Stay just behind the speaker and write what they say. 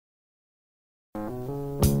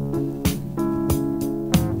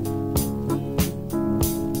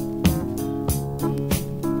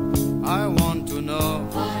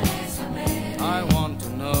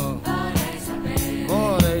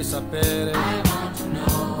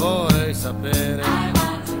sapere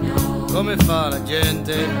come fa la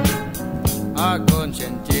gente a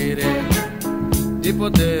consentire di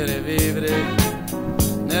poter vivere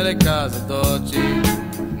nelle case d'oggi,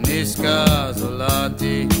 nei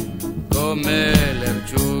scasolati come le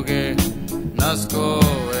acciughe, nasco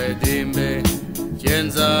e dimbe,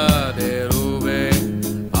 senza derube.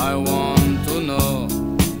 I want to know,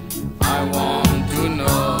 I want to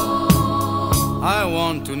know, I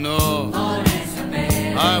want to know,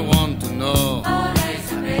 I want to know,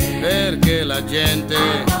 perché la gente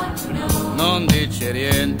non dice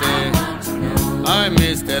niente. I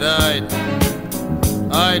Mr. Hyde,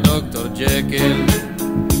 I Dr. Jekyll,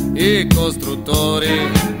 i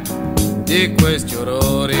costruttori di questi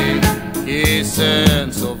orrori, chi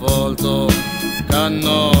senso volto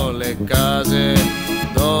canno le case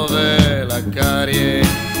dove la carie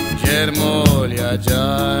germoglia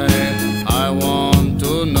già. I want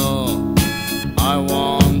to know, I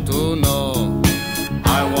want to know,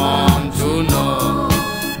 I want to know,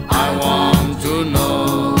 I want to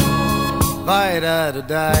know. Vai da da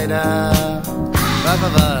da da, va va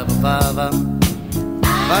va va va,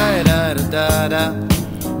 vai da da da,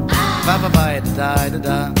 va va va da da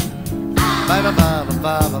da, vai va va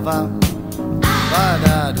va va va, va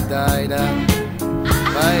da da da,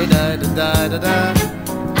 vai da da da da,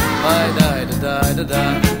 vai da da da da,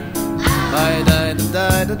 vai da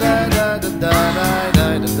da da da da da da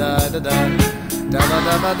da da da. Da da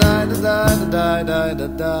da da da da da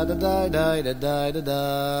da da da da da da da.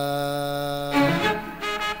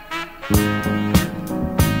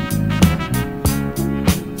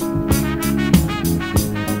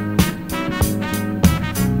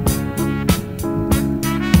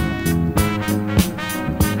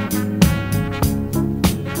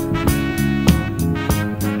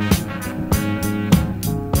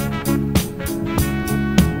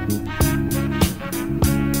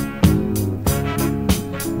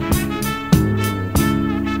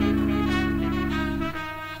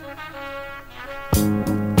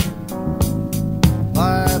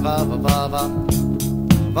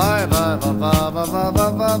 Vai vai va va va va va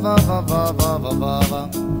va va va va va va va va.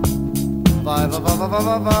 Vai va va va va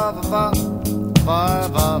va va va va. Vai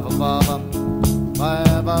va va va va. Vai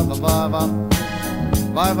va va va va.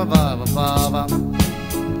 Vai va va va va va.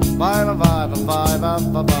 Vai va va va va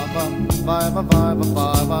va va va. Vai va va va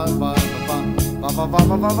va va va va. Va va va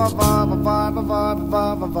va va va va va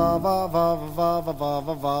va va va va va va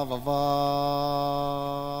va va va va.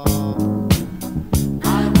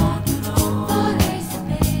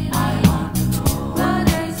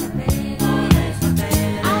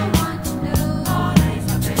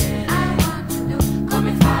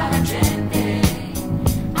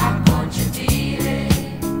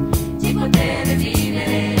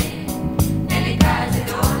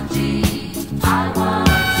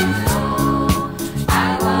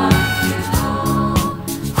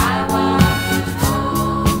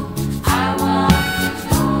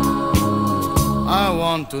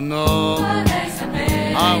 To know,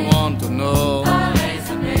 I want to know,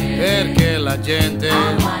 perché la gente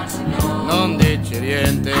non dice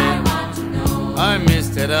niente. I'm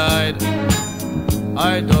Mr. Hyde,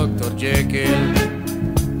 I Dr.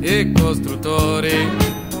 Jekyll, i costruttori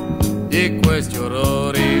di questi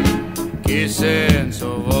orrori, chi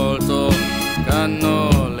senso